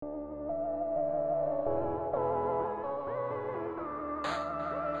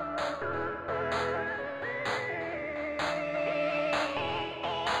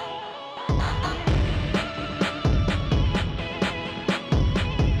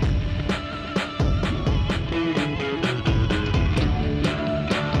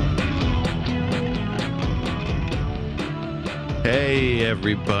Hey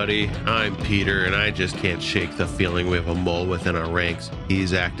everybody, I'm Peter, and I just can't shake the feeling we have a mole within our ranks.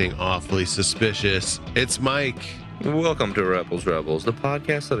 He's acting awfully suspicious. It's Mike. Welcome to Rebels, the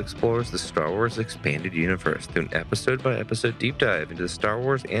podcast that explores the Star Wars expanded universe through an episode-by-episode deep dive into the Star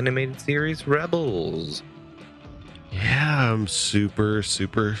Wars animated series Rebels. Yeah, I'm super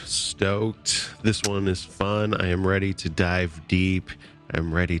stoked. This one is fun. I am ready to dive deep.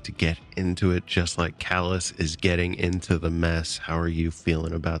 I'm ready to get into it just like Kallus is getting into the mess. How are you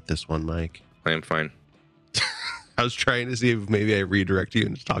feeling about this one, Mike? I am fine. I was trying to see if maybe I redirect you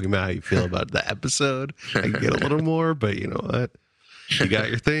into talking about how you feel about the episode. I can get a little more, but you know what? You got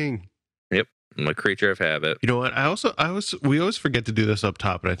your thing. Yep, I'm a creature of habit. You know what? We always forget to do this up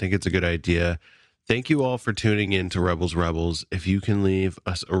top, and I think it's a good idea. Thank you all for tuning in to Rebels. If you can leave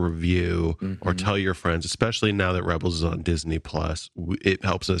us a review or tell your friends, especially now that Rebels is on Disney Plus, it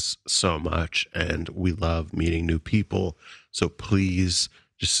helps us so much, and we love meeting new people. So please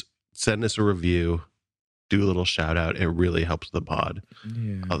just send us a review, do a little shout out. It really helps the pod.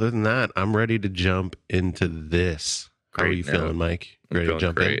 Yeah. Other than that, I'm ready to jump into this. How are you feeling, Mike? Ready to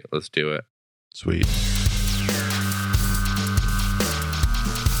jump in? Let's do it. Sweet.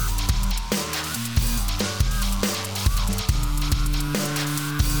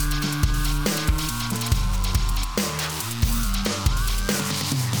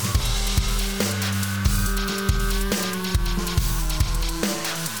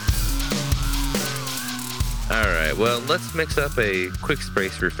 Well, let's mix up a quick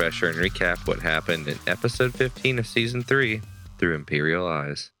space refresher and recap what happened in episode 15 of season 3 through Imperial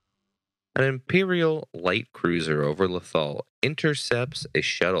eyes. An Imperial light cruiser over Lothal intercepts a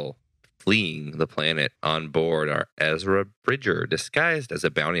shuttle fleeing the planet. On board are Ezra Bridger, disguised as a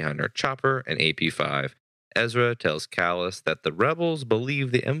bounty hunter, Chopper, and AP-5. Ezra tells Kallus that the rebels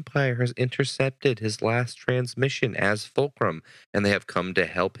believe the Empire has intercepted his last transmission as Fulcrum, and they have come to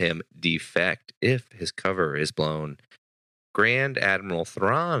help him defect if his cover is blown. Grand Admiral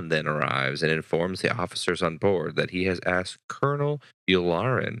Thrawn then arrives and informs the officers on board that he has asked Colonel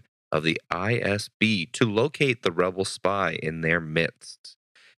Yularen of the ISB to locate the rebel spy in their midst.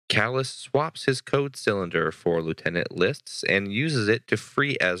 Kallus swaps his code cylinder for Lieutenant List's and uses it to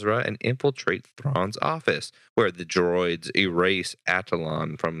free Ezra and infiltrate Thrawn's office, where the droids erase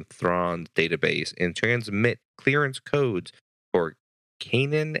Atollon from Thrawn's database and transmit clearance codes for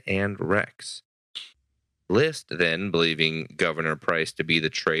Kanan and Rex. List then, believing Governor Price to be the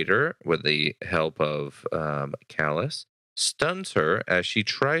traitor with the help of Kallus, stuns her as she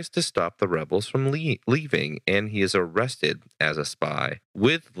tries to stop the rebels from leaving, and he is arrested as a spy.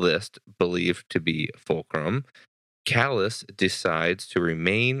 With List believed to be Fulcrum, Kallus decides to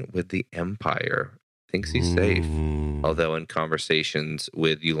remain with the Empire. Thinks he's safe. Although in conversations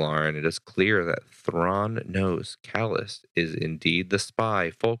with Yularen, it is clear that Thrawn knows Kallus is indeed the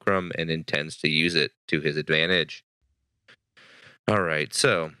spy, Fulcrum, and intends to use it to his advantage. All right,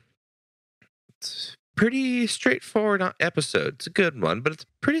 so it's pretty straightforward episode. It's a good one, but it's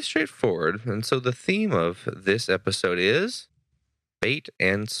pretty straightforward. And so the theme of this episode is bait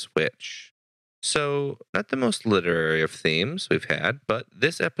and switch. So, not the most literary of themes we've had, but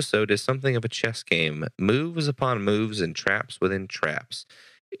this episode is something of a chess game. Moves upon moves and traps within traps.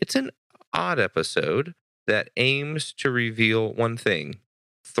 It's an odd episode that aims to reveal one thing.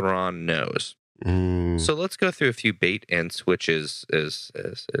 Thrawn knows. So let's go through a few bait and switches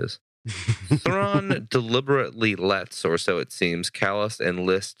Thrawn deliberately lets, or so it seems, Kallus and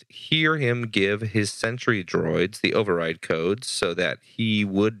List hear him give his sentry droids the override codes so that he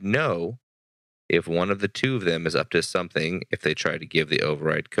would know if one of the two of them is up to something if they try to give the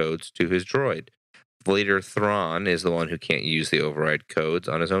override codes to his droid. Later, Thrawn is the one who can't use the override codes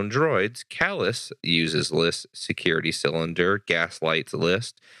on his own droids. Kallus uses List's security cylinder, gaslights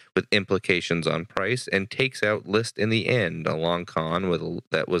List with implications on Price, and takes out List in the end. A long con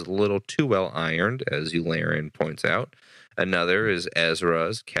that was a little too well ironed, as Yularen points out. Another is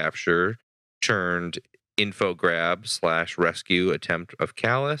Ezra's capture turned info grab / rescue attempt of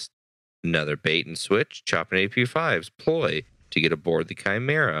Kallus. Another bait and switch, Chop and AP-5's ploy to get aboard the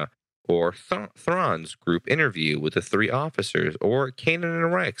Chimera, or Thrawn's group interview with the three officers, or Kanan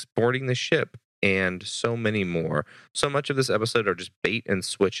and Rex boarding the ship, and so many more. So much of this episode are just bait and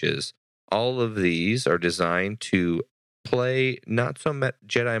switches. All of these are designed to play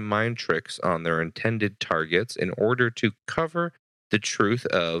not-so-Jedi mind tricks on their intended targets in order to cover the truth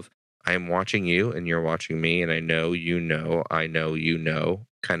of, I'm watching you and you're watching me, and I know you know, I know you know,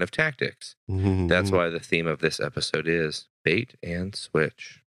 kind of tactics. That's why the theme of this episode is bait and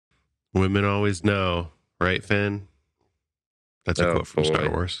switch. Women always know, right, Finn? That's a quote from Star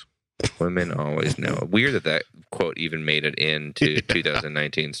Wars. Women always know. Weird that quote even made it into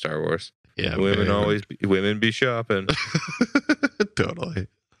 2019 Star Wars. Yeah, women be shopping. Totally.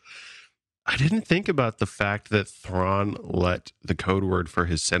 I didn't think about the fact that Thrawn let the code word for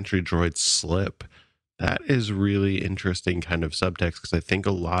his sentry droid slip. That is really interesting kind of subtext, because I think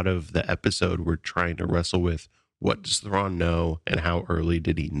a lot of the episode we're trying to wrestle with, what does Thrawn know and how early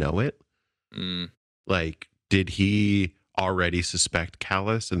did he know it? Like, did he already suspect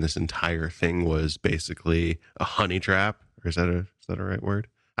Kallus and this entire thing was basically a honey trap? Or is that a right word?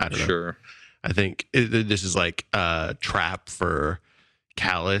 I don't know. Sure. I think this is like a trap for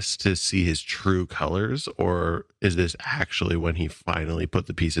Kallus to see his true colors, or is this actually when he finally put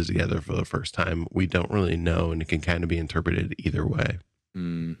the pieces together for the first time? We don't really know, and it can kind of be interpreted either way,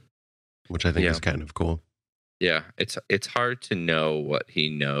 which I think is kind of cool. Yeah, it's hard to know what he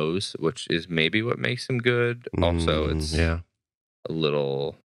knows, which is maybe what makes him good. Also, it's a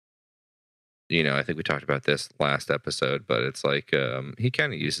little, I think we talked about this last episode, but it's like he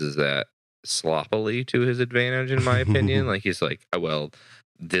kind of uses that sloppily to his advantage, in my opinion. Like, he's like, oh, well,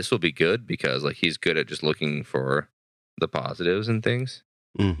 this will be good because like he's good at just looking for the positives and things.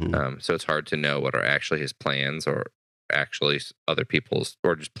 So it's hard to know what are actually his plans, or actually other people's,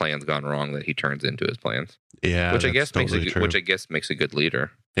 or just plans gone wrong that he turns into his plans. Yeah, which I guess makes a good leader.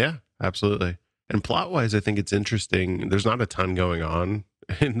 Yeah, absolutely. And plot wise, I think it's interesting. There's not a ton going on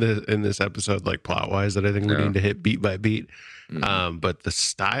in this episode, like plot wise, that I think we need to hit beat by beat. But the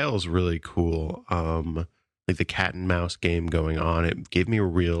style's really cool. Like the cat and mouse game going on, it gave me a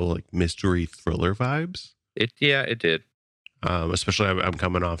real like mystery thriller vibes. It did. Especially I'm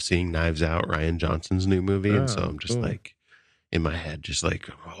coming off seeing Knives Out, Rian Johnson's new movie, and so I'm just like in my head, just like,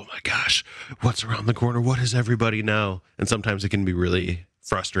 oh my gosh, what's around the corner? What does everybody know? And sometimes it can be really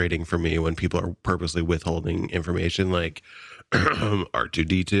frustrating for me when people are purposely withholding information, like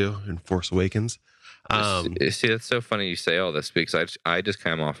R2D2 in Force Awakens. See, that's so funny you say all this, because I just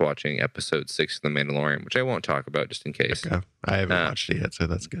came off watching episode 6 of The Mandalorian, which I won't talk about just in case. Okay. I haven't watched it yet, so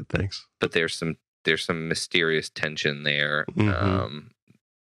that's good. Thanks. But there's some mysterious tension there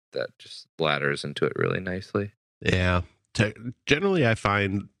that just ladders into it really nicely. Yeah. Generally, I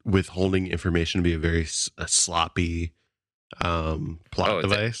find withholding information to be a very sloppy plot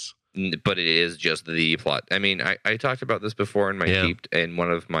device. But it is just the plot. I mean, I talked about this before in in one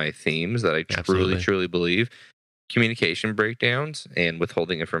of my themes that I truly believe communication breakdowns and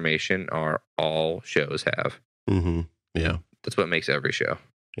withholding information are all shows have. Yeah. That's what makes every show.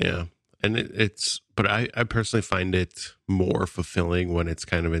 Yeah. And but I personally find it more fulfilling when it's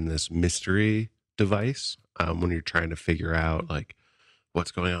kind of in this mystery device, when you're trying to figure out like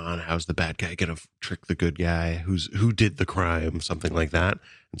what's going on, how's the bad guy gonna trick the good guy, who did the crime, something like that.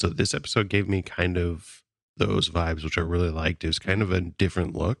 And so this episode gave me kind of those vibes, which I really liked. It was kind of a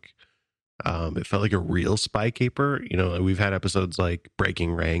different look. It felt like a real spy caper. We've had episodes like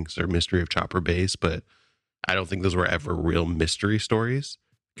Breaking Ranks or Mystery of Chopper Base, but I don't think those were ever real mystery stories,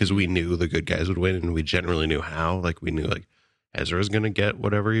 because we knew the good guys would win, and we generally knew how. Like, we knew like Ezra's going to get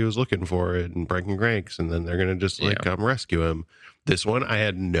whatever he was looking for in Breaking Ranks, and then they're going to just like come rescue him. This one, I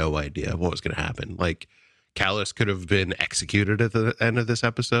had no idea what was going to happen. Like, Kallus could have been executed at the end of this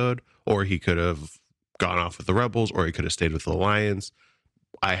episode, or he could have gone off with the rebels, or he could have stayed with the Alliance.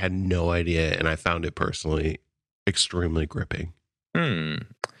 I had no idea, and I found it personally extremely gripping.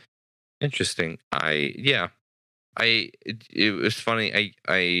 Interesting. It was funny.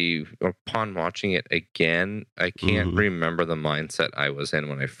 I upon watching it again, I can't remember the mindset I was in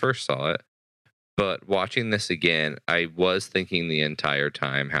when I first saw it. But watching this again, I was thinking the entire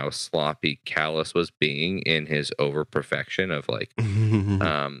time how sloppy Kallus was being in his over perfection of like,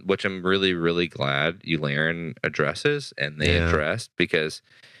 which I'm really, really glad Yularen addresses, and they addressed, because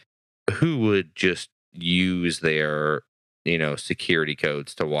who would just use their security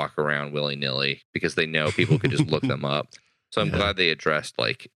codes to walk around willy-nilly because they know people could just look them up. So I'm glad they addressed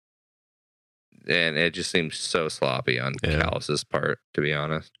and it just seems so sloppy on Kallus's part, to be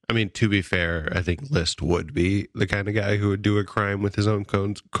honest. I mean, to be fair, I think List would be the kind of guy who would do a crime with his own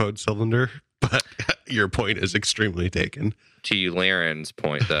code cylinder, but your point is extremely taken. To Yularen's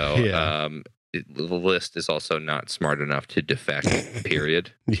point, though, the List is also not smart enough to defect,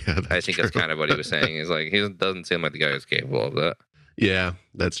 period. I think that's kind of what he was saying. Is like, he doesn't seem like the guy who's capable of that. Yeah,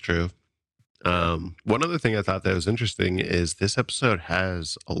 that's true. One other thing I thought that was interesting is this episode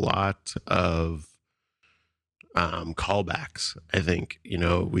has a lot of callbacks. I think,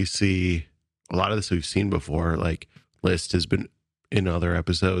 we see a lot of this we've seen before. Like List has been in other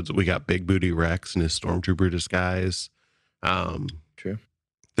episodes. We got Big Booty Rex in his stormtrooper disguise. True.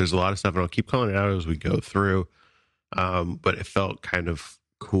 There's a lot of stuff, and I'll keep calling it out as we go through. But it felt kind of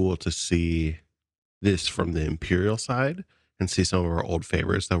cool to see this from the Imperial side and see some of our old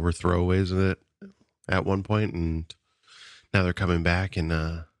favorites that were throwaways in it at one point, and now they're coming back in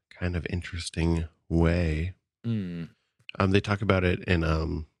a kind of interesting way. They talk about it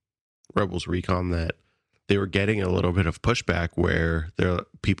in Rebels Recon that they were getting a little bit of pushback where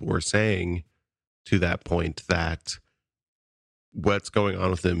people were saying to that point that what's going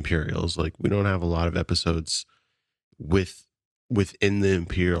on with the Imperials, like we don't have a lot of episodes within the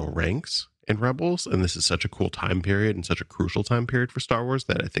Imperial ranks in Rebels, and this is such a cool time period and such a crucial time period for Star Wars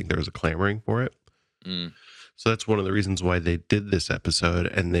that I think there was a clamoring for it. So that's one of the reasons why they did this episode,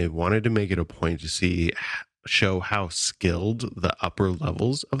 and they wanted to make it a point to show how skilled the upper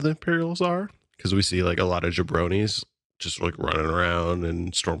levels of the Imperials are, because we see like a lot of jabronis just like running around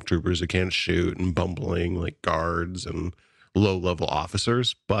and stormtroopers who can't shoot and bumbling like guards and low level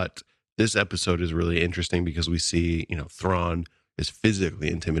officers. But this episode is really interesting because we see, Thrawn is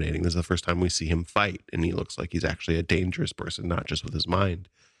physically intimidating. This is the first time we see him fight, and he looks like he's actually a dangerous person, not just with his mind.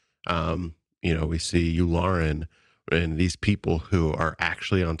 We see Yularen and these people who are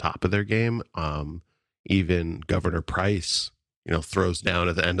actually on top of their game. Even Governor Price, throws down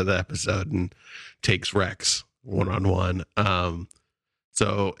at the end of the episode and takes Rex one-on-one.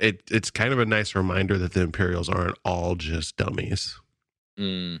 So it's kind of a nice reminder that the Imperials aren't all just dummies.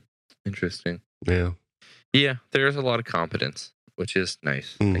 Interesting. Yeah. Yeah, there's a lot of competence, which is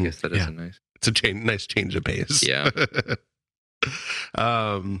nice. I guess that is nice. It's a nice change of pace. Yeah.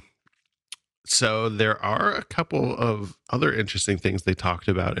 So there are a couple of other interesting things they talked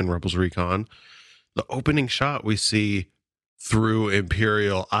about in Rebels Recon. The opening shot we see through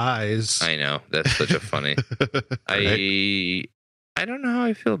Imperial eyes. I know. That's such a funny. Right? I don't know how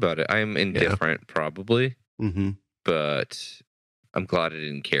I feel about it. I'm indifferent, probably. But I'm glad it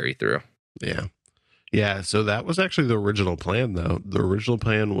didn't carry through. Yeah. Yeah, so that was actually the original plan, though. The original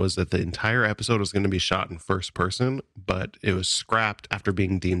plan was that the entire episode was going to be shot in first person, but it was scrapped after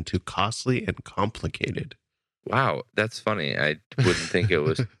being deemed too costly and complicated. Wow, that's funny. I wouldn't think it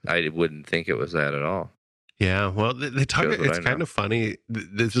was. I wouldn't think it was that at all. Yeah, well, they talk. It's kind of funny.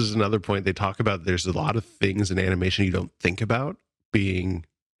 This is another point they talk about. There's a lot of things in animation you don't think about being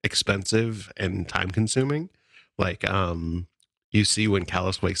expensive and time consuming, like you see when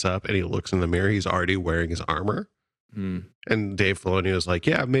Kallus wakes up and he looks in the mirror, he's already wearing his armor. And Dave Filoni was like,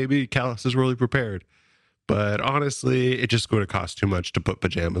 yeah, maybe Kallus is really prepared. But honestly, it's just going to cost too much to put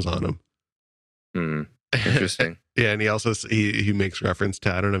pajamas on him. Interesting. Yeah, and he also he makes reference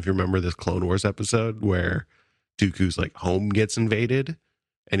to, I don't know if you remember this Clone Wars episode where Dooku's like home gets invaded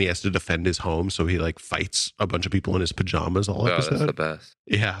and he has to defend his home. So he like fights a bunch of people in his pajamas all episode. That's the best.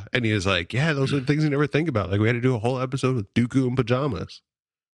 Yeah. And he was like, yeah, those are the things you never think about. Like we had to do a whole episode with Dooku in pajamas.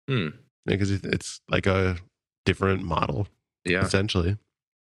 Because it's like a different model. Yeah. Essentially.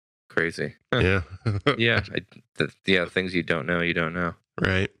 Crazy. Yeah. Yeah. Things you don't know, you don't know.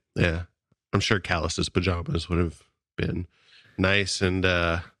 Right. Yeah. I'm sure Kallus's pajamas would have been nice. And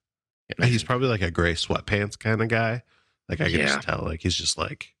he's probably like a gray sweatpants kind of guy. Like I can just tell, like he's just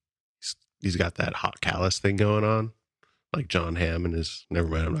like he's got that hot Kallus thing going on, like John Hamm and his. Never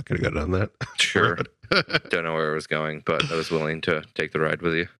mind, I'm not going to go down that. Sure. Don't know where it was going, but I was willing to take the ride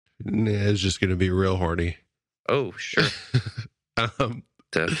with you. Nah, it's just going to be real horny. Oh, sure.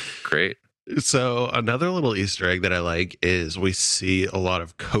 That's great. So another little Easter egg that I like is we see a lot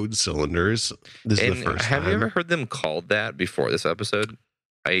of code cylinders. This is the first time. Have you ever heard them called that before this episode?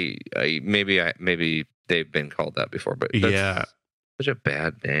 Maybe they've been called that before, but that's such a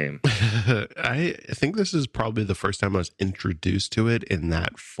bad name. I think this is probably the first time I was introduced to it in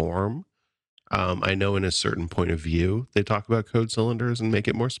that form. I know in a certain point of view, they talk about code cylinders and make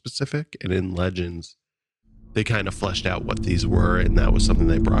it more specific. And in Legends, they kind of fleshed out what these were, and that was something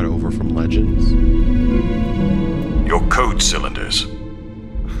they brought over from Legends. Your code cylinders.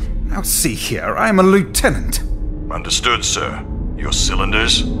 Now see here, I am a lieutenant. Understood, sir. Your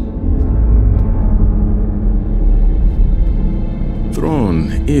cylinders?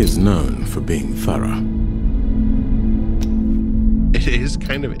 Thrawn is known for being thorough. It is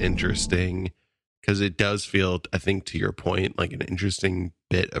kind of interesting because it does feel, I think to your point, like an interesting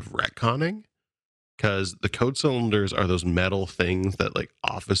bit of retconning. because the code cylinders are those metal things that like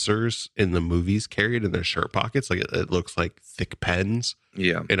officers in the movies carried in their shirt pockets. Like it looks like thick pens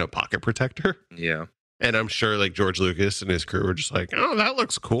Yeah. in a pocket protector. Yeah. And I'm sure like George Lucas and his crew were just like, oh, that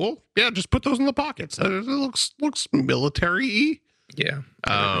looks cool. Yeah, just put those in the pockets. It looks military-y. Yeah.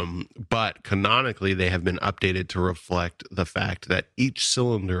 But canonically, they have been updated to reflect the fact that each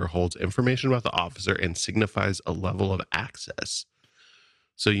cylinder holds information about the officer and signifies a level of access.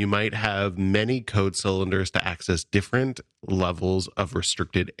 So you might have many code cylinders to access different levels of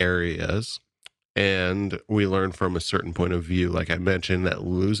restricted areas. And we learn from a certain point of view, like I mentioned, that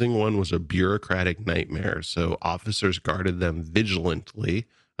losing one was a bureaucratic nightmare. So officers guarded them vigilantly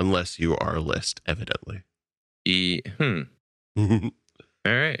unless you are a list, evidently. All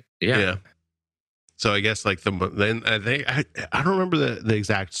right. Yeah. So I guess like then I think I don't remember the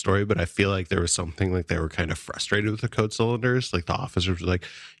exact story, but I feel like there was something like they were kind of frustrated with the code cylinders. Like the officers were like,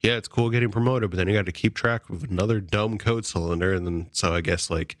 yeah, it's cool getting promoted, but then you got to keep track of another dumb code cylinder. And then so I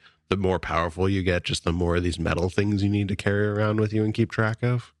guess like the more powerful you get, just the more of these metal things you need to carry around with you and keep track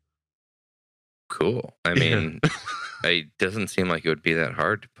of. Cool. I mean, it doesn't seem like it would be that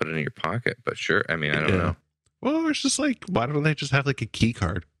hard to put it in your pocket, but sure. I mean, I don't know. Well, it's just like, why don't they just have like a key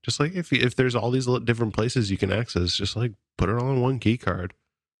card? Just like if there's all these different places you can access, just like put it all in one key card.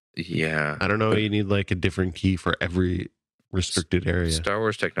 Yeah. I don't know. You need like a different key for every restricted area. Star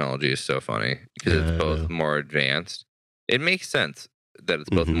Wars technology is so funny because it's both more advanced. It makes sense that it's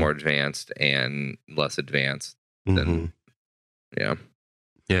both more advanced and less advanced than, yeah.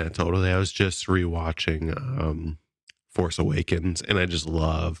 Yeah, totally. I was just rewatching Force Awakens, and I just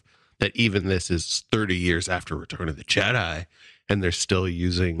love that even this is 30 years after Return of the Jedi, and they're still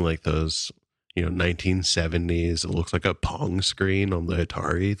using like those, 1970s. It looks like a Pong screen on the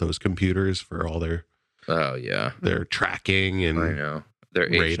Atari, those computers for all their their tracking and I know their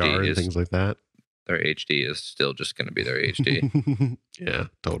radar HD and things like that. Their HD is still just going to be their HD. Yeah,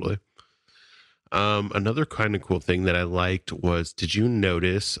 totally. Another kind of cool thing that I liked was, did you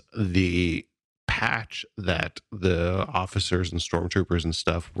notice the patch that the officers and stormtroopers and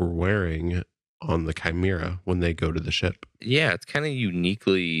stuff were wearing on the Chimera when they go to the ship? Yeah, it's kind of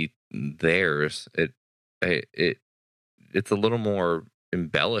uniquely theirs. It's a little more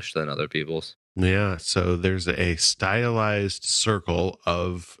embellished than other people's. Yeah, so there's a stylized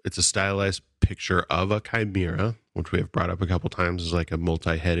it's a stylized picture of a Chimera, which we have brought up a couple times as like a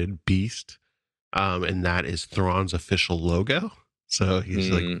multi-headed beast. And that is Thrawn's official logo. So he's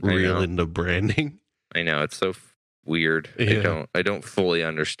like real into branding. I know, it's so weird. Yeah. I don't fully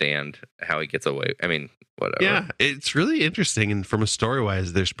understand how he gets away. I mean, whatever. Yeah, it's really interesting. And from a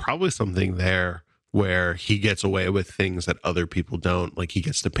story-wise, there's probably something there where he gets away with things that other people don't. Like he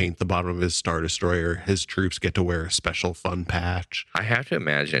gets to paint the bottom of his Star Destroyer. His troops get to wear a special fun patch. I have to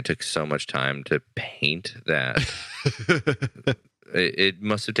imagine it took so much time to paint that. It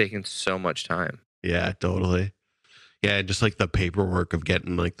must have taken so much time. Yeah, totally. Yeah, just like the paperwork of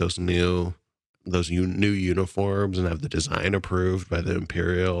getting like those new uniforms and have the design approved by the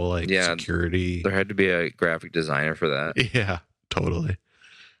Imperial security. There had to be a graphic designer for that. Yeah, totally.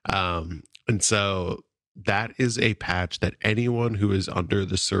 And so that is a patch that anyone who is under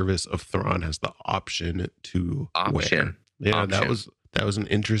the service of Thrawn has the option to wear. Yeah, that was an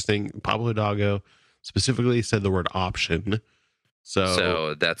interesting. Pablo Hidalgo specifically said the word option.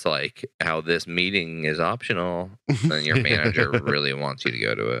 So that's like how this meeting is optional, and your manager really wants you to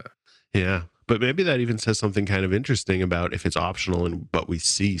go to it. Yeah. But maybe that even says something kind of interesting about if it's optional, but we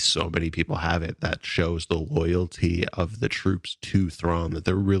see so many people have it. That shows the loyalty of the troops to Thrawn, that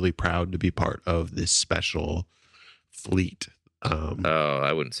they're really proud to be part of this special fleet.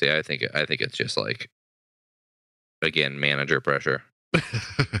 I wouldn't say. I think it's just like, again, manager pressure.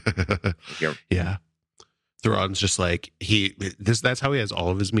 Yeah. Thrawn's just like that's how he has all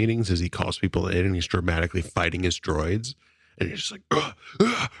of his meetings, is he calls people in and he's dramatically fighting his droids, and he's just like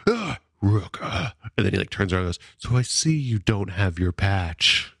Rook, and then he like turns around and goes, so I see you don't have your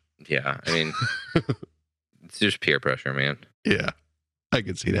patch. Yeah, I mean, it's just peer pressure, man. Yeah, I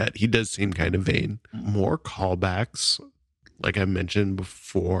can see that. He does seem kind of vain. More callbacks. Like I mentioned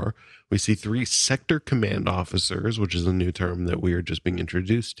before, we see 3 sector command officers, which is a new term that we are just being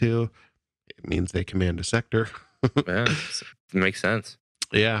introduced to. It means they command a sector. Yeah, it makes sense.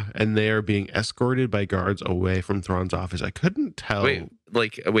 Yeah, and they are being escorted by guards away from Thrawn's office. I couldn't tell. Wait,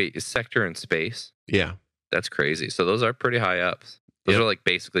 is sector in space? Yeah. That's crazy. So those are pretty high ups. Those are like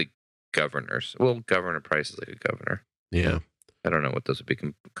basically governors. Well, Governor Price is like a governor. Yeah. I don't know what those would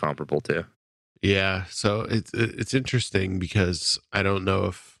be comparable to. Yeah, so it's interesting because I don't know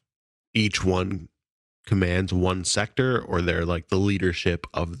if each one commands one sector, or they're like the leadership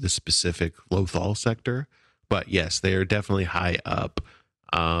of the specific Lothal sector. But yes, they are definitely high up.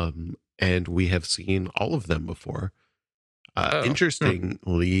 And we have seen all of them before.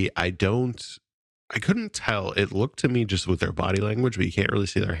 Interestingly, I couldn't tell. It looked to me, just with their body language, but you can't really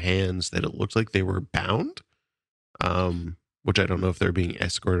see their hands, that it looked like they were bound. Which I don't know if they're being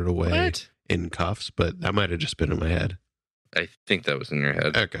escorted away in cuffs, but that might have just been in my head. I think that was in your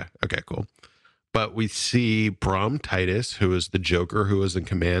head. Okay, cool. But we see Brom Titus, who is the Joker, who was in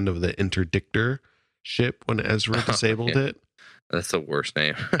command of the Interdictor ship when Ezra disabled it. That's the worst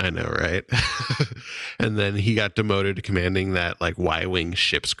name. I know, right? And then he got demoted to commanding that like Y-wing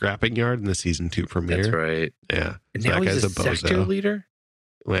ship scrapping yard in the season 2 premiere. That's right. Yeah. And So now that he's guy's a sector leader?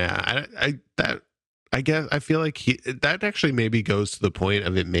 Yeah, I guess I feel like that actually maybe goes to the point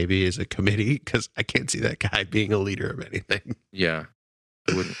of it maybe is a committee, because I can't see that guy being a leader of anything. Yeah.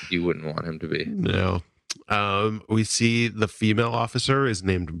 You wouldn't want him to be. No. We see the female officer is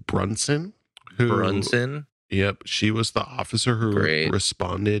named Brunson. Brunson? Yep. She was the officer who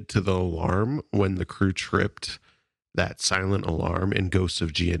responded to the alarm when the crew tripped that silent alarm in Ghosts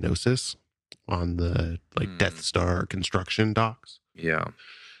of Geonosis on the Death Star construction docks. Yeah.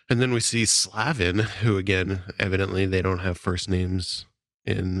 And then we see Slavin, who again, evidently they don't have first names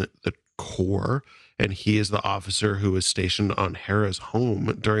in the Corps. And he is the officer who was stationed on Hera's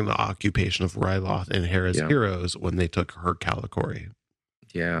home during the occupation of Ryloth and Hera's heroes when they took her Calicori.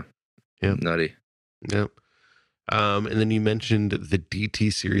 Yeah. Yep. Nutty. Yep. And then you mentioned the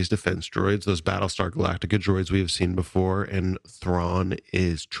DT series defense droids, those Battlestar Galactica droids we have seen before, and Thrawn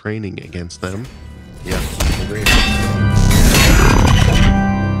is training against them. Yeah. Agreed.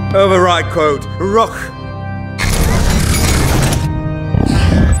 Override quote, Roch.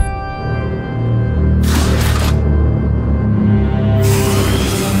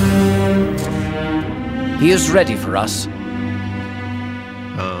 He is ready for us.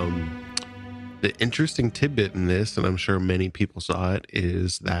 The interesting tidbit in this, and I'm sure many people saw it,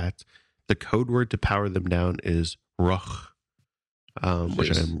 is that the code word to power them down is Roch,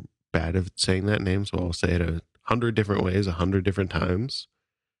 which I'm bad at saying that name, so I'll say it 100 different ways, 100 different times.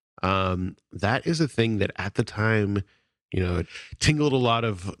 That is a thing that at the time, it tingled a lot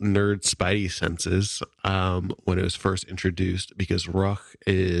of nerd spidey senses when it was first introduced, because Roch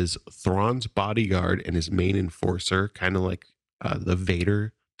is Thrawn's bodyguard and his main enforcer, kind of like the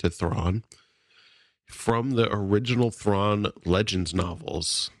Vader to Thrawn. From the original Thrawn Legends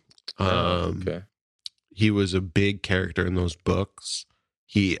novels. He was a big character in those books.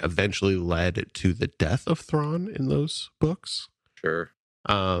 He eventually led to the death of Thrawn in those books. Sure.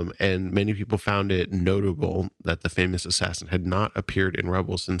 And many people found it notable that the famous assassin had not appeared in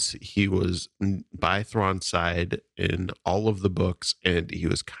Rebels, since he was by Thrawn's side in all of the books, and he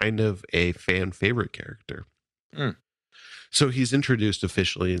was kind of a fan favorite character. So he's introduced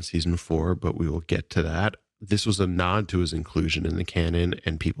officially in season 4, but we will get to that. This was a nod to his inclusion in the canon,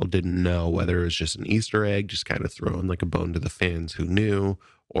 and people didn't know whether it was just an Easter egg, just kind of throwing like a bone to the fans who knew,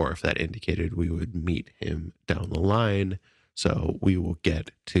 or if that indicated we would meet him down the line. So we will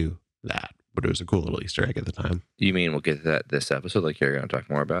get to that. But it was a cool little Easter egg at the time. You mean we'll get to that this episode? Like you're going to talk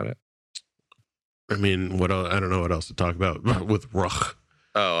more about it? I mean, what else? I don't know what else to talk about with Roch.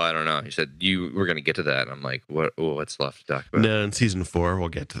 Oh, I don't know. You said you were going to get to that. And I'm like, what's left to talk about? No, in season 4, we'll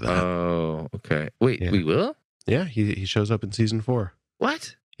get to that. Oh, okay. Wait, we will? Yeah, he shows up in season 4.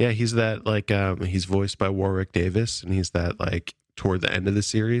 What? Yeah, he's that he's voiced by Warwick Davis, and he's that toward the end of the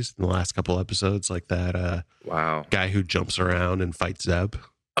series, in the last couple episodes, that guy who jumps around and fights Zeb.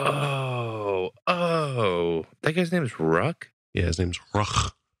 Oh, that guy's name is Ruck? Yeah, his name's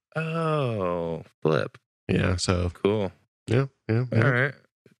Roch. Oh, flip. Yeah, so cool. Yeah. All right.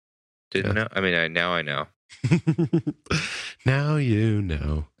 Didn't know. I mean, now I know. Now you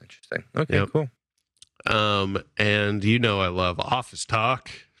know. Interesting. Okay, cool. And I love office talk.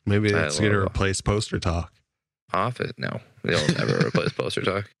 Maybe it's going to replace poster talk. Office? No, they'll never replace poster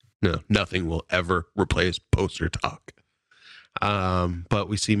talk. No, nothing will ever replace poster talk. But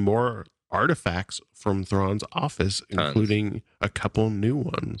we see more artifacts from Thrawn's office, including a couple new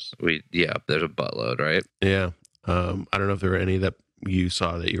ones. There's a buttload, right? Yeah. I don't know if there were any that you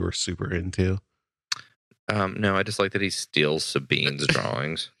saw that you were super into. No, I just like that he steals Sabine's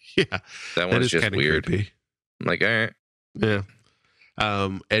drawings. Yeah, that one's just weird. Creepy. I'm like, all right. Yeah.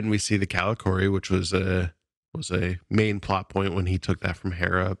 And we see the Calicori, which was a main plot point when he took that from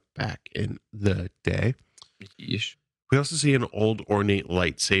Hera back in the day. Yeesh. We also see an old ornate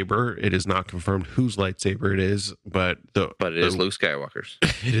lightsaber. It is not confirmed whose lightsaber it is, but it is Luke Skywalker's.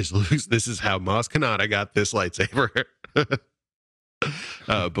 It is Luke's. This is how Maz Kanata got this lightsaber.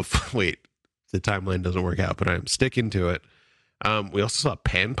 the timeline doesn't work out, but I'm sticking to it. We also saw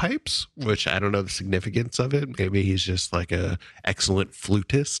panpipes, which I don't know the significance of it. Maybe he's just like a excellent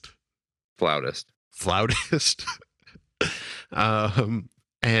flutist. Flautist.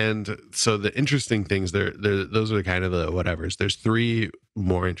 And so the interesting things there, those are kind of the whatevers. There's 3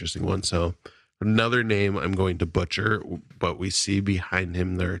 more interesting ones. So another name I'm going to butcher, but we see behind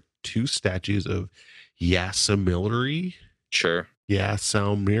him there are 2 statues of Yasamilri. Sure.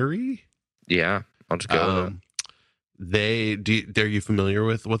 Yasamiri? Yeah, I'll just go with it. Are you familiar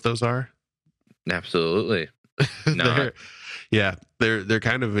with what those are? Absolutely. No. They're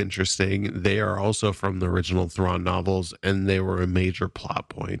kind of interesting. They are also from the original Thrawn novels, and they were a major plot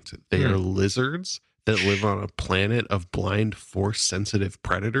point. They are lizards that live on a planet of blind, force-sensitive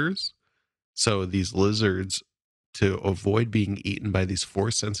predators. So these lizards, to avoid being eaten by these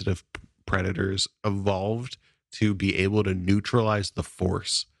force-sensitive predators, evolved to be able to neutralize the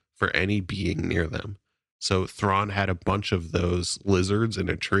force for any being near them. So Thrawn had a bunch of those lizards in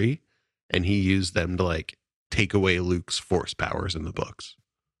a tree, and he used them to like take away Luke's force powers in the books.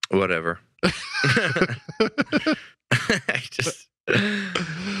 Whatever. I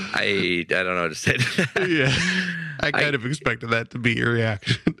don't know what to say to that. Yeah. I kind of expected that to be your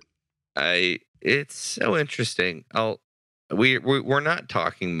reaction. It's so interesting. We're not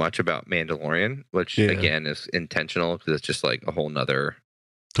talking much about Mandalorian, which again is intentional because it's just like a whole nother.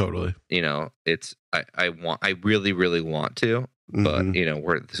 Totally. It's I really, really want to, but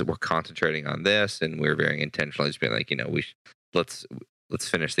we're concentrating on this, and we're very intentionally just being like, let's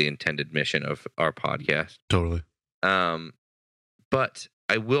finish the intended mission of our podcast. Totally. But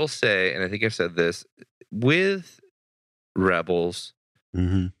I will say, and I think I've said this with Rebels.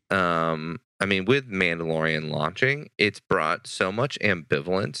 With Mandalorian launching, it's brought so much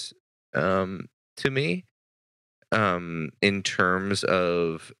ambivalence to me in terms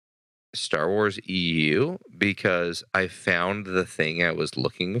of Star Wars EU, because I found the thing I was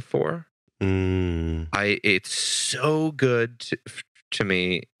looking for. It's so good to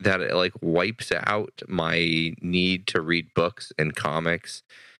me that it like wipes out my need to read books and comics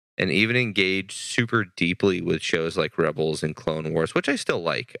and even engage super deeply with shows like Rebels and Clone Wars, which I still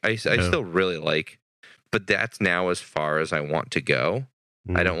like. I still really like, but that's now as far as I want to go.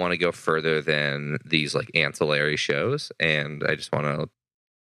 I don't want to go further than these like ancillary shows, and I just want to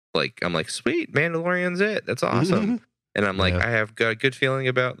I'm like, sweet, Mandalorian's it. That's awesome. And I'm like, I have got a good feeling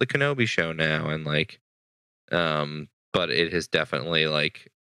about the Kenobi show now, and like, but it has definitely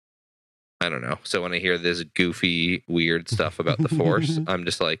like, I don't know. So when I hear this goofy, weird stuff about the Force, I'm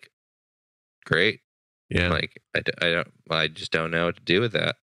just like, great. Yeah. Like I just don't know what to do with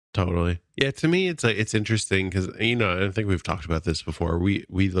that. Totally. Yeah. To me, it's interesting because, I think we've talked about this before. We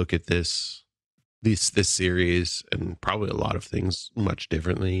look at this series and probably a lot of things much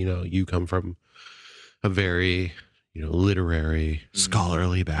differently. You come from a very, literary,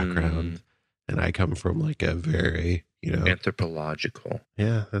 scholarly background, and I come from like a very, anthropological.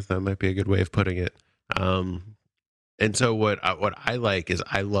 Yeah, that might be a good way of putting it. And so what I like is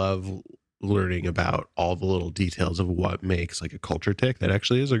I love learning about all the little details of what makes like a culture tick. That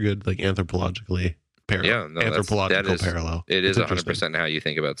actually is a good like anthropologically anthropological parallel. It is 100% how you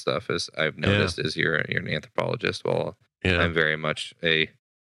think about stuff. As I've noticed, is you're an anthropologist. Well, I'm very much an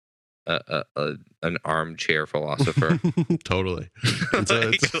armchair philosopher. Totally. And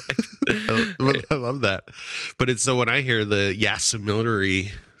so I love that. But it's so when I hear the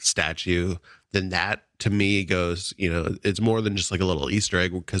Yasamilri statue, then that to me goes, it's more than just like a little Easter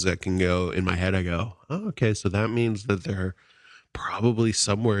egg, because that can go in my head. I go, oh, okay, so that means that they're probably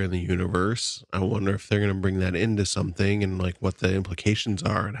somewhere in the universe. I wonder if they're going to bring that into something, and like what the implications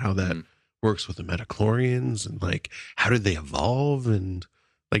are, and how that works with the Metachlorians, and like how did they evolve, and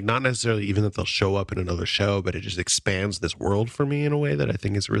like not necessarily even that they'll show up in another show, but it just expands this world for me in a way that I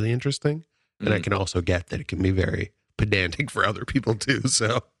think is really interesting. And I can also get that it can be very pedantic for other people too.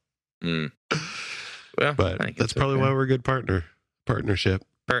 So, well, but that's probably why we're a good partnership.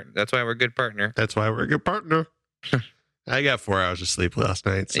 That's why we're a good partner. That's why we're a good partner. I got 4 hours of sleep last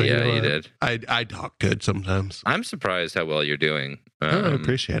night. So yeah, you did. I talk good sometimes. I'm surprised how well you're doing. I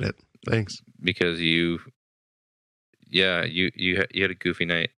appreciate it. Thanks. Because you had a goofy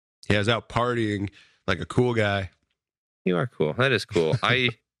night. Yeah, I was out partying like a cool guy. You are cool. That is cool.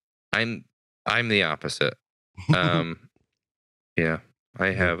 I'm the opposite. Yeah. I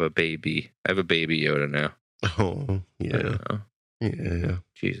have a baby. I have a baby Yoda now. Oh, yeah. Yeah.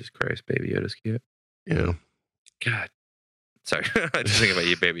 Jesus Christ, baby Yoda's cute. Yeah. God. Sorry. I just think about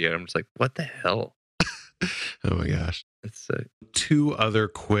you, baby Yoda. I'm just like, what the hell? Oh my gosh. It's sick. Two other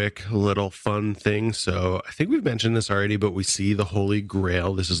quick little fun things. So I think we've mentioned this already, but we see the Holy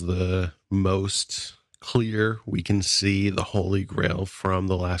Grail. This is the most clear we can see the Holy Grail from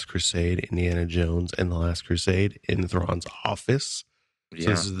The Last Crusade, Indiana Jones, and The Last Crusade in Thrawn's office. So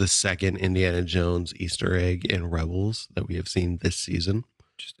this is the second Indiana Jones Easter egg in Rebels that we have seen this season.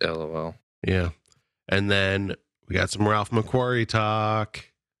 Just LOL. Yeah. And then we got some Ralph McQuarrie talk.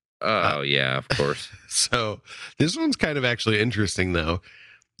 Oh, yeah, of course. So this one's kind of actually interesting, though.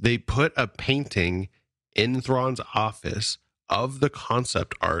 They put a painting in Thrawn's office of the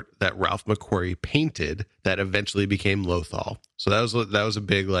concept art that Ralph McQuarrie painted that eventually became Lothal. So that was a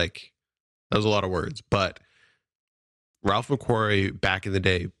big, like, that was a lot of words. But Ralph McQuarrie back in the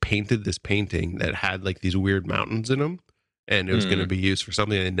day painted this painting that had like these weird mountains in them, and it was going to be used for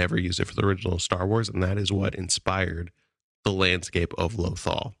something. They never used it for the original Star Wars, and that is what inspired the landscape of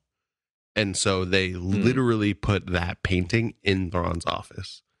Lothal. And so they literally put that painting in Thrawn's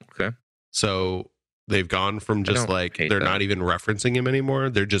office. Okay. So they've gone from just like, they're not even referencing him anymore.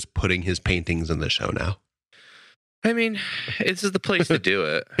 They're just putting his paintings in the show now. I mean, this is the place to do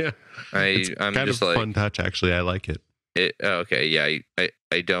it. Yeah. I'm kind just of a like, fun touch, actually. I like it. Okay. Yeah.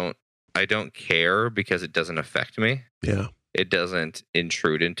 I don't care because it doesn't affect me. Yeah. It doesn't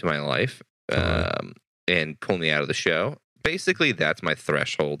intrude into my life and pull me out of the show. Basically, that's my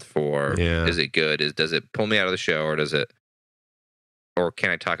threshold for is it good? Does it pull me out of the show, or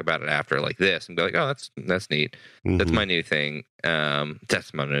can I talk about it after like this and be like, oh, that's neat. Mm-hmm. That's my new thing.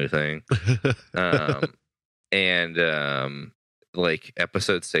 That's my new thing. Like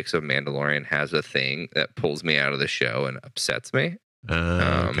episode 6 of Mandalorian has a thing that pulls me out of the show and upsets me.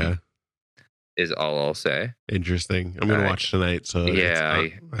 Okay. Is all I'll say. Interesting. I'm gonna watch tonight, so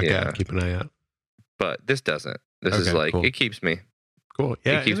I gotta keep an eye out. But this doesn't. This is like cool. It keeps me. Cool.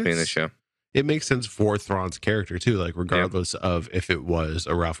 Yeah, it keeps me in the show. It makes sense for Thrawn's character too. Like regardless of if it was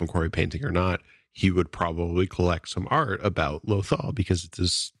a Ralph McQuarrie painting or not, he would probably collect some art about Lothal because it's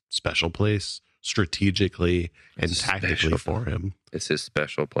his special place strategically and tactically for him. It's his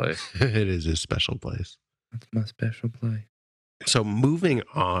special place. It is his special place. It's my special place. So moving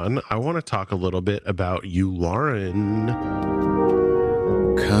on, I want to talk a little bit about Yularen.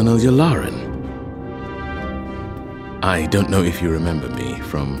 Colonel Yularen. I don't know if you remember me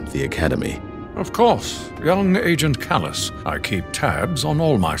from the Academy. Of course. Young Agent Callus. I keep tabs on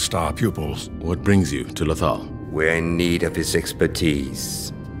all my star pupils. What brings you to Lothal? We're in need of his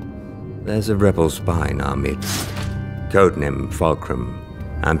expertise. There's a rebel spy in our midst, codename Fulcrum,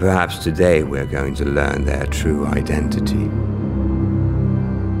 and perhaps today we're going to learn their true identity.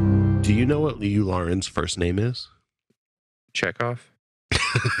 Do you know what Yularen's first name is? Chekhov?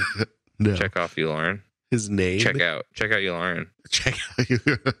 No. Chekhov Yularen. His name? Check out Yularen. Check out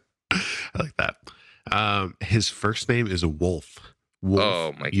Yularen. I like that. His first name is Wolf.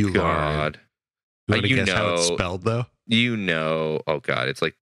 Oh my Yularen. God. You want to guess how it's spelled, though? Oh God, it's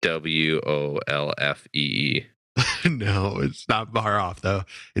like WOLFEE. No, it's not far off, though.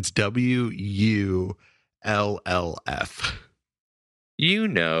 It's WULLF. You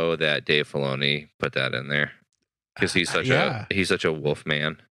know that Dave Filoni put that in there because he's such a wolf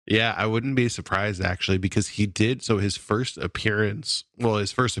man. Yeah, I wouldn't be surprised actually because he did. So his first appearance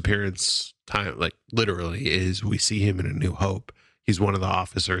time, like literally, is we see him in A New Hope. He's one of the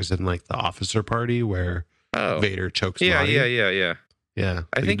officers in like the officer party where Vader chokes. Marty. Yeah.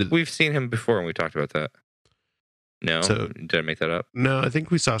 I think we've seen him before and we talked about that. No, did I make that up? No, I think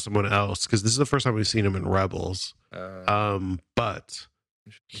we saw someone else because this is the first time we've seen him in Rebels. But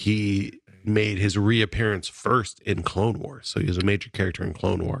he made his reappearance first in Clone Wars, so he was a major character in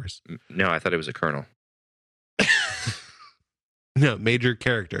Clone Wars. No, I thought he was a colonel. No, major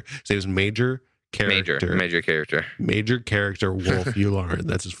character. So he was major character. Major character. Major character Wolf Yularen.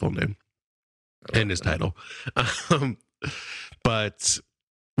 That's his full name and his title. But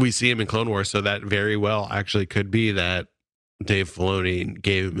we see him in Clone Wars, so that very well actually could be that Dave Filoni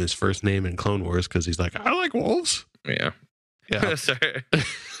gave him his first name in Clone Wars because he's like, I like wolves. Yeah. Sorry.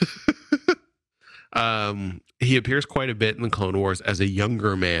 He appears quite a bit in the Clone Wars as a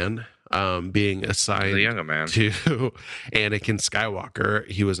younger man, being assigned to Anakin Skywalker.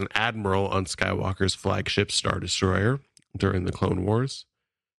 He was an admiral on Skywalker's flagship Star Destroyer during the Clone Wars.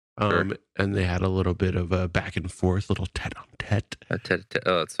 And they had a little bit of a back and forth, little tete-a-tete.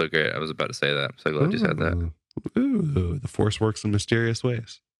 Oh, that's so great. I was about to say that. I'm so glad you said that. Ooh, the Force works in mysterious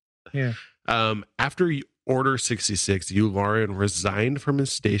ways. Yeah. After Order 66, Yularen resigned from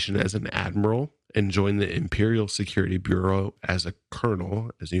his station as an admiral and joined the Imperial Security Bureau as a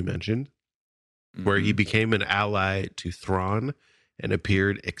colonel, as you mentioned, where he became an ally to Thrawn and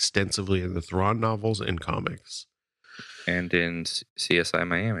appeared extensively in the Thrawn novels and comics. And in CSI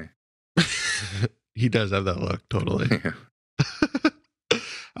Miami. He does have that look, totally.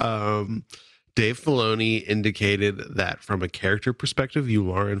 Yeah. Dave Filoni indicated that from a character perspective,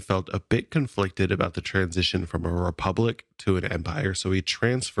 Yularen felt a bit conflicted about the transition from a republic to an empire. So he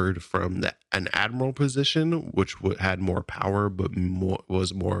transferred from an admiral position, which had more power, but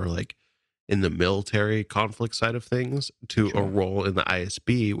was more like in the military conflict side of things, to a role in the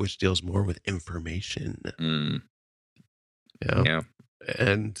ISB, which deals more with information. Yeah.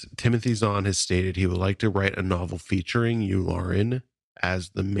 And Timothy Zahn has stated he would like to write a novel featuring Yularen as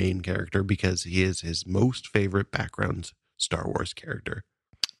the main character because he is his most favorite background Star Wars character.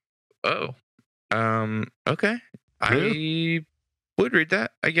 Oh. Okay. I would read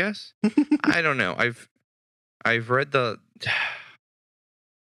that, I guess. I don't know. I've read the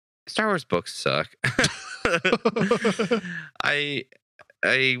Star Wars books suck.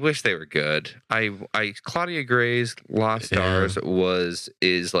 I wish they were good. Claudia Gray's Lost Stars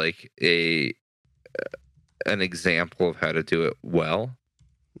is like an example of how to do it well.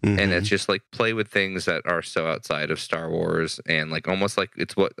 Mm-hmm. And it's just like play with things that are so outside of Star Wars and like almost like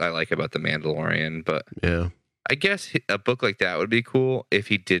it's what I like about The Mandalorian. But yeah, I guess a book like that would be cool if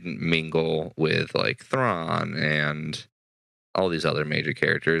he didn't mingle with like Thrawn and all these other major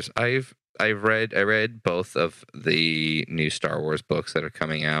characters. I read both of the new Star Wars books that are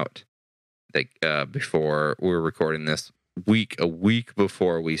coming out. Like before we were recording this a week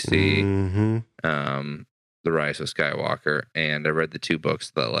before we see The Rise of Skywalker, and I read the 2 books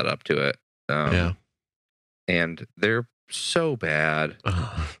that led up to it. And they're so bad.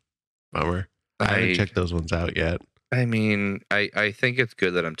 Bummer. I haven't checked those ones out yet. I mean, I think it's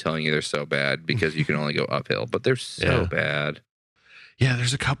good that I'm telling you they're so bad because you can only go uphill, but they're so bad. Yeah,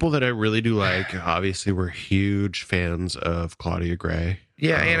 there's a couple that I really do like. Obviously, we're huge fans of Claudia Gray.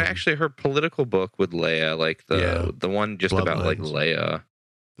 Yeah, and actually her political book with Leia, like the one just Bloodlines. about like Leia,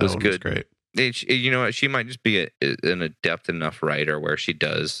 was good. Was great. You know what? She might just be an adept enough writer where she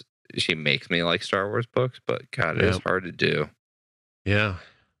makes me like Star Wars books, but God, it is hard to do. Yeah.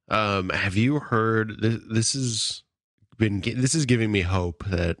 Have you heard this is giving me hope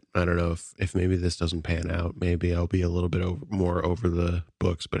that I don't know if maybe this doesn't pan out, maybe I'll be a little bit more over the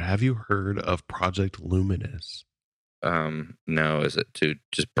books, but have you heard of Project Luminous? No, is it to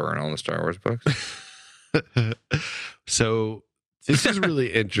just burn all the Star Wars books? So this is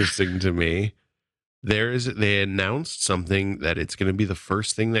really interesting to me. They announced something that it's going to be the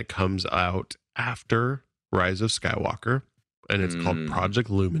first thing that comes out after Rise of Skywalker, and it's called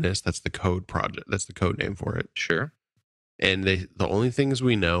Project Luminous. That's the code project. That's the code name for it. Sure. And the only things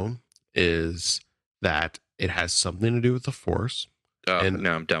we know is that it has something to do with the Force. Oh,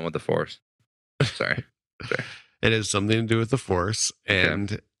 no, I'm done with the Force. Sorry. It has something to do with the Force,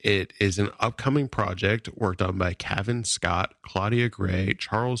 and it is an upcoming project worked on by Cavan Scott, Claudia Gray,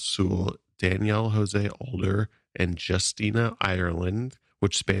 Charles Soule, Danielle Jose Older, and Justina Ireland,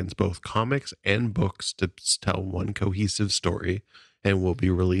 which spans both comics and books to tell one cohesive story, and will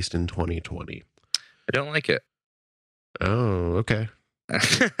be released in 2020. I don't like it. Oh, okay.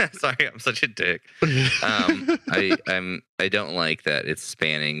 Sorry, I'm such a dick. I don't like that it's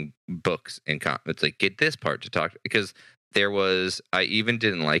spanning books and comics. It's like get this part to talk because I even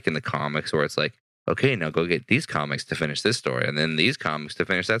didn't like in the comics where it's like, okay, now go get these comics to finish this story, and then these comics to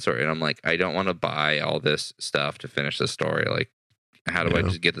finish that story. And I'm like, I don't want to buy all this stuff to finish the story. Like, how do I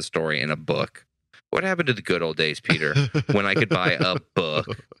just get the story in a book? What happened to the good old days, Peter, when I could buy a book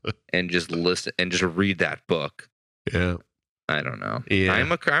and just listen and just read that book? Yeah. I don't know. Yeah.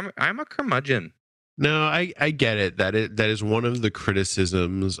 I'm a curmudgeon. No, I get it. That is one of the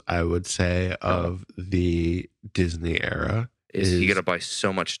criticisms I would say of the Disney era. Is you got to buy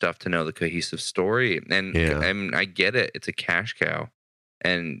so much stuff to know the cohesive story, and I get it. It's a cash cow,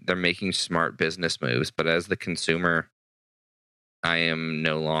 and they're making smart business moves. But as the consumer, I am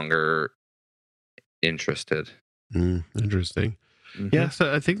no longer interested. Interesting. Mm-hmm. Yeah,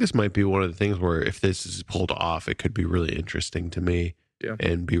 so I think this might be one of the things where if this is pulled off, it could be really interesting to me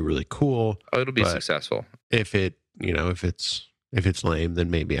and be really cool. Oh, it'll be successful. If it's lame, then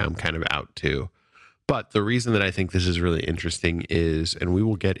maybe I'm kind of out too. But the reason that I think this is really interesting is, and we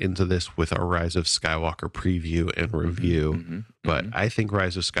will get into this with our Rise of Skywalker preview and review, but I think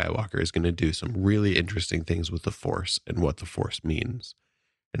Rise of Skywalker is going to do some really interesting things with the Force and what the Force means.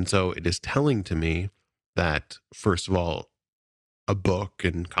 And so it is telling to me that, first of all, a book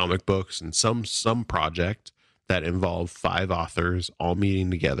and comic books and some project that involve 5 authors all meeting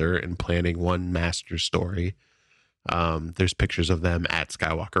together and planning one master story. There's pictures of them at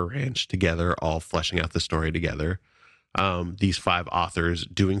Skywalker Ranch together, all fleshing out the story together. These 5 authors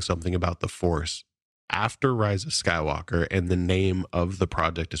doing something about the Force after Rise of Skywalker, and the name of the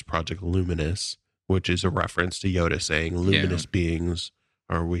project is Project Luminous, which is a reference to Yoda saying luminous beings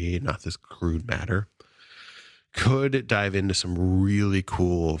are we, not this crude matter. Could dive into some really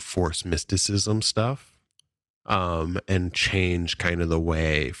cool Force mysticism stuff, and change kind of the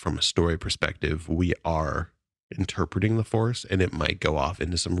way, from a story perspective, we are interpreting the Force, and it might go off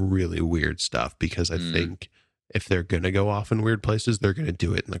into some really weird stuff, because I think if they're going to go off in weird places, they're going to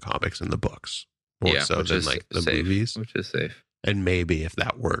do it in the comics and the books more so than like the safe, movies, which is safe. And maybe if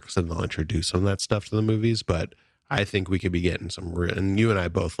that works, then they'll introduce some of that stuff to the movies. But I think we could be getting some real, and you and I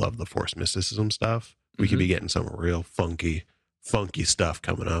both love the Force mysticism stuff. We could be getting some real funky stuff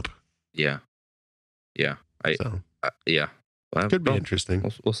coming up. Yeah. Yeah. Yeah. Well, could be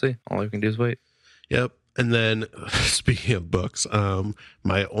interesting. We'll see. All we can do is wait. Yep. And then speaking of books,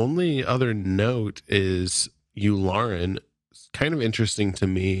 my only other note is Yularen. It's kind of interesting to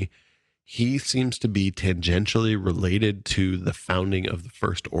me. He seems to be tangentially related to the founding of the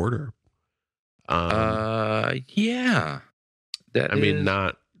First Order. Yeah.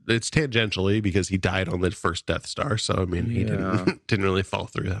 Not. It's tangentially because he died on the first Death Star, so I mean he didn't really fall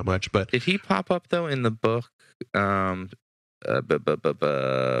through that much. But did he pop up though in the book with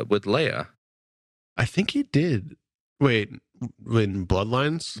Leia? I think he did. Wait, in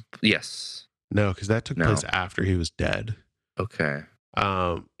Bloodlines? Yes. No, because that took place after he was dead. Okay.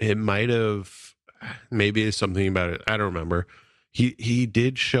 It might have, maybe it's something about it. I don't remember. He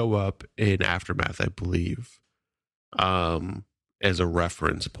did show up in Aftermath, I believe, as a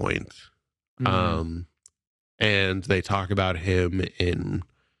reference point. And they talk about him in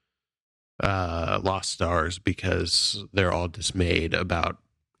Lost Stars because they're all dismayed about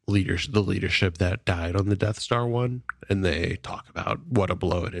the leadership that died on the Death Star one, and they talk about what a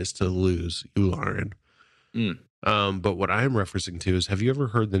blow it is to lose Yularen. But what I'm referencing to is, have you ever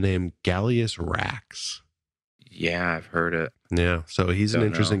heard the name Gallius Rax? Yeah, I've heard it. Yeah, so he's an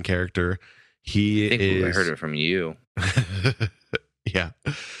interesting character. I heard it from you. Yeah,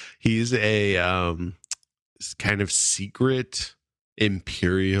 he's a kind of secret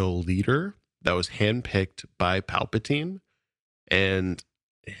Imperial leader that was handpicked by Palpatine, and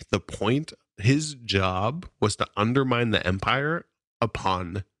his job was to undermine the Empire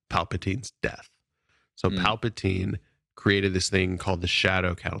upon Palpatine's death. So Palpatine created this thing called the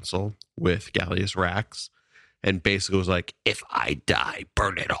Shadow Council with Gallius Rax, and basically was like, if I die,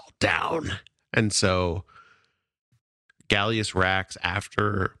 burn it all down. And so Gallius Rax,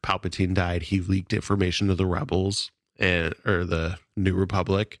 after Palpatine died, he leaked information to the rebels or the New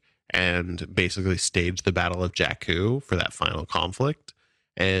Republic, and basically staged the Battle of Jakku for that final conflict,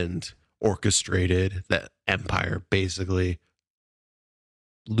 and orchestrated the Empire basically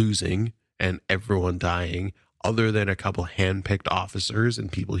losing and everyone dying, other than a couple hand-picked officers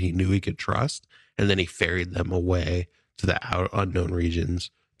and people he knew he could trust. And then he ferried them away to the unknown regions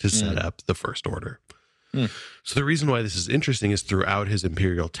to set up the First Order. So the reason why this is interesting is, throughout his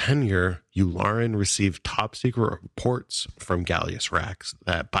Imperial tenure, Yularen received top secret reports from Gallius Rax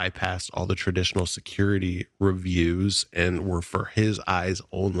that bypassed all the traditional security reviews and were for his eyes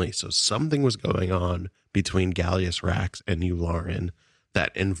only. So something was going on between Gallius Rax and Yularen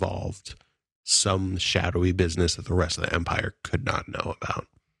that involved some shadowy business that the rest of the Empire could not know about.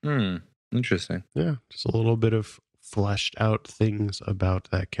 Interesting. Yeah, just a little bit of fleshed out things about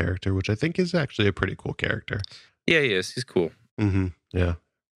that character, which I think is actually a pretty cool character. Yeah, he is. He's cool. Yeah.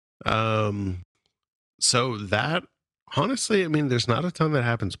 So that, honestly, I mean, there's not a ton that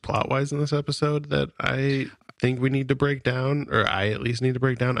happens plot-wise in this episode that I think we need to break down, or I at least need to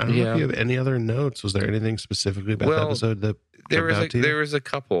break down. I don't know if you have any other notes. Was there anything specifically about the episode that there was a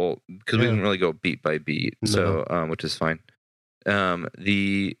couple, because we didn't really go beat by beat, so which is fine.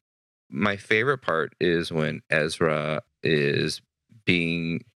 My favorite part is when Ezra is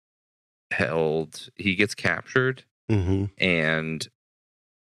being held. He gets captured, and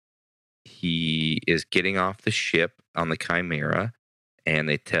he is getting off the ship on the Chimera, and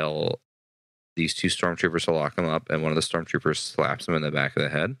they tell these two stormtroopers to lock him up, and one of the stormtroopers slaps him in the back of the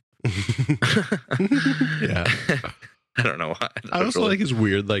head. Yeah. I don't know why. I also like his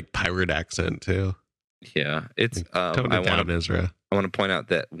weird, like, pirate accent too. Yeah, it's tone it down, Ezra. I want to point out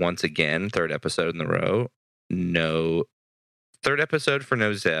that once again, third episode in a row, third episode for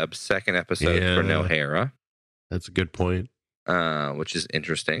no Zeb, second episode for no Hera. That's a good point. Which is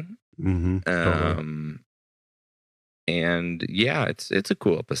interesting. Totally. And yeah, it's a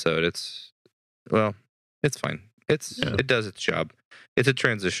cool episode. It's fine. It does its job. It's a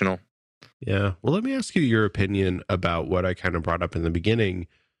transitional. Yeah. Well, let me ask you your opinion about what I kind of brought up in the beginning.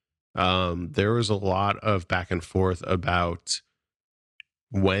 There was a lot of back and forth about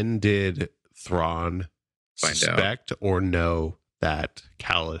when did Thrawn Find suspect or know that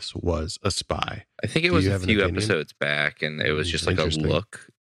Callus was a spy? I think it Do was you a have an few opinion? episodes back, and it was just like a Interesting. look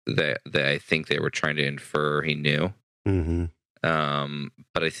that I think they were trying to infer he knew. Mm-hmm.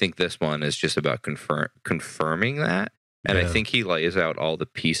 But I think this one is just about confirming that. And I Yeah. think he lays out all the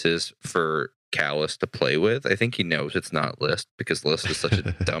pieces for Callus to play with. I think he knows it's not List because List is such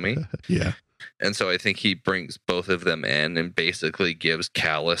a dummy. Yeah. And so I think he brings both of them in and basically gives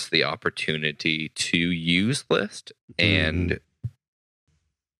Callus the opportunity to use List. And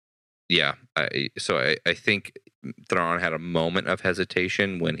yeah, I think Thrawn had a moment of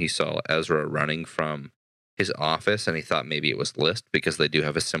hesitation when he saw Ezra running from his office, and he thought maybe it was List because they do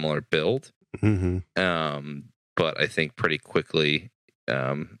have a similar build. Mm-hmm. But I think pretty quickly,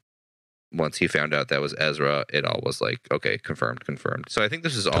 once he found out that was Ezra, it all was like, okay, confirmed. So I think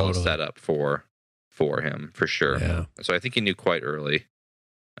this is all Totally. set up for him for sure. Yeah. So I think he knew quite early.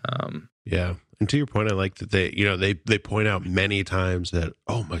 Yeah. And to your point, I like that they point out many times that,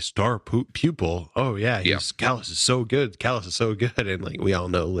 oh, my star pupil. Oh, yeah. Callus is so good. And like we all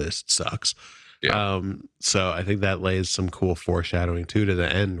know List sucks. Yeah. So I think that lays some cool foreshadowing too to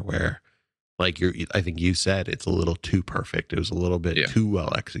the end where like I think you said it's a little too perfect. It was a little bit too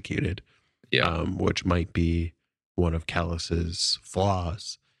well executed. Yeah. Which might be one of Callus's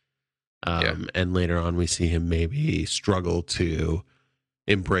flaws. And later on we see him maybe struggle to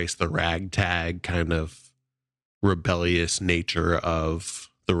embrace the ragtag kind of rebellious nature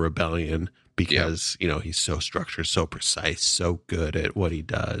of the rebellion because he's so structured, so precise, so good at what he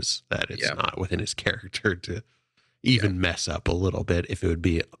does that it's not within his character to even mess up a little bit if it would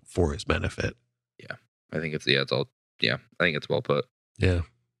be for his benefit. I think it's all. Yeah, I think it's well put. Yeah.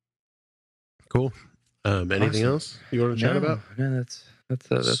 Cool. Anything else you want to chat about? No, that's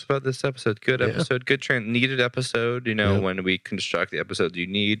about this episode. Good episode. Good needed episode. When we construct the episodes you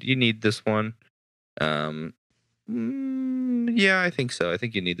need this one. Yeah, I think so. I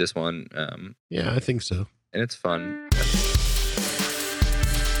think you need this one. Yeah, I think so. And it's fun.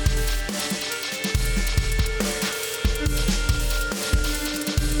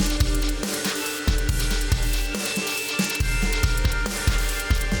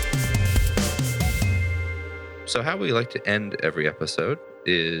 So how we like to end every episode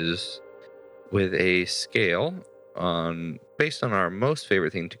is with a scale based on our most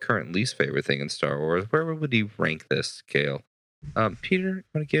favorite thing to current least favorite thing in Star Wars. Where would you rank this scale? Peter,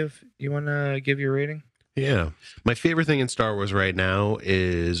 you want to give your rating? Yeah. My favorite thing in Star Wars right now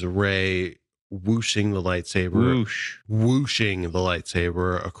is Rey whooshing the lightsaber. Whooshing the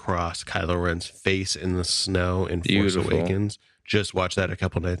lightsaber across Kylo Ren's face in the snow in Force Awakens. Just watched that a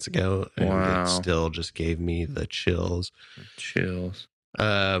couple nights ago, and it still just gave me the chills.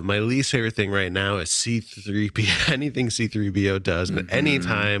 My least favorite thing right now is C-3PO. Anything C-3PO does at any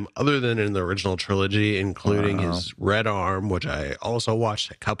time other than in the original trilogy, including his red arm, which I also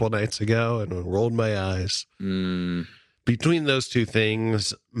watched a couple nights ago and rolled my eyes. Between those two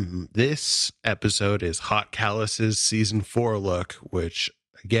things, this episode is Hot Callus's season 4 look, which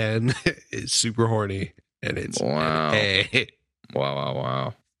again is super horny, and it's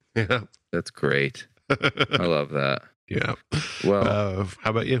Wow. Yeah, that's great. I love that. Yeah. Well, how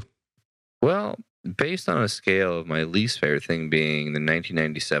about you? Well, based on a scale of my least favorite thing being the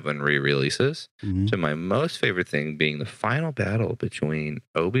 1997 re-releases to my most favorite thing being the final battle between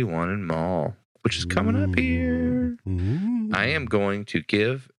Obi-Wan and Maul, which is coming up here, I am going to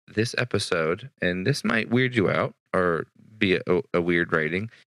give this episode, and this might weird you out or be a weird rating,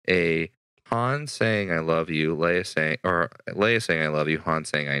 a Han saying I love you, Leia saying I love you, Han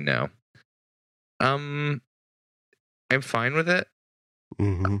saying I know. I'm fine with it.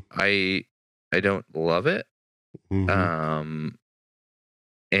 I don't love it.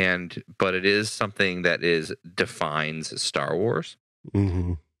 But it is something that defines Star Wars.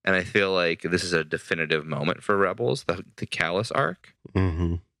 And I feel like this is a definitive moment for Rebels, the Callus arc.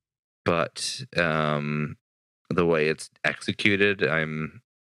 But the way it's executed, I'm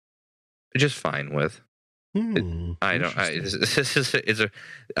just fine with. I'm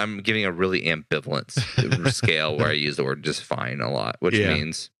giving a really ambivalent scale where I use the word just fine a lot, which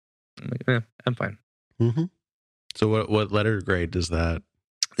means I'm fine. So what letter grade does that?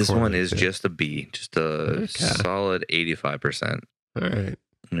 This one is just a B, just a solid 85%. All right.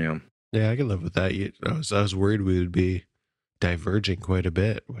 Yeah, I can live with that. I was worried we would be diverging quite a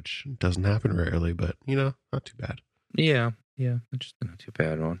bit, which doesn't happen rarely, but not too bad. Yeah, just not too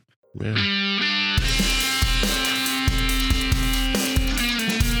bad one. Yeah.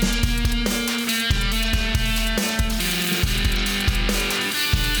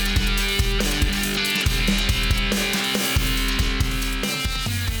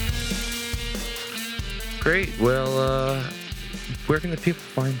 Great. Well, where can the people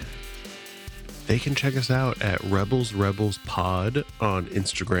find us? They can check us out at Rebels Pod on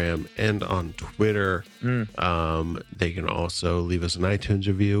Instagram and on Twitter. They can also leave us an iTunes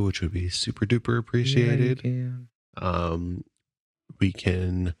review, which would be super duper appreciated. We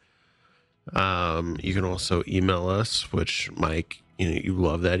can you can also email us, which Mike, you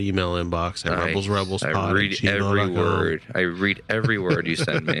love that email inbox at rebelsrebelspod. I read every word. I read every word you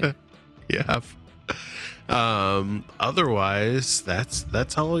send me. Yeah. Otherwise,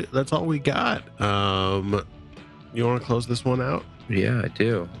 that's all we got. You want to close this one out? Yeah, I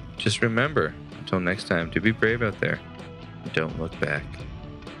do. Just remember, until next time, to be brave out there. Don't look back.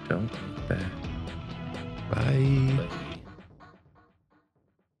 Don't look back. Bye.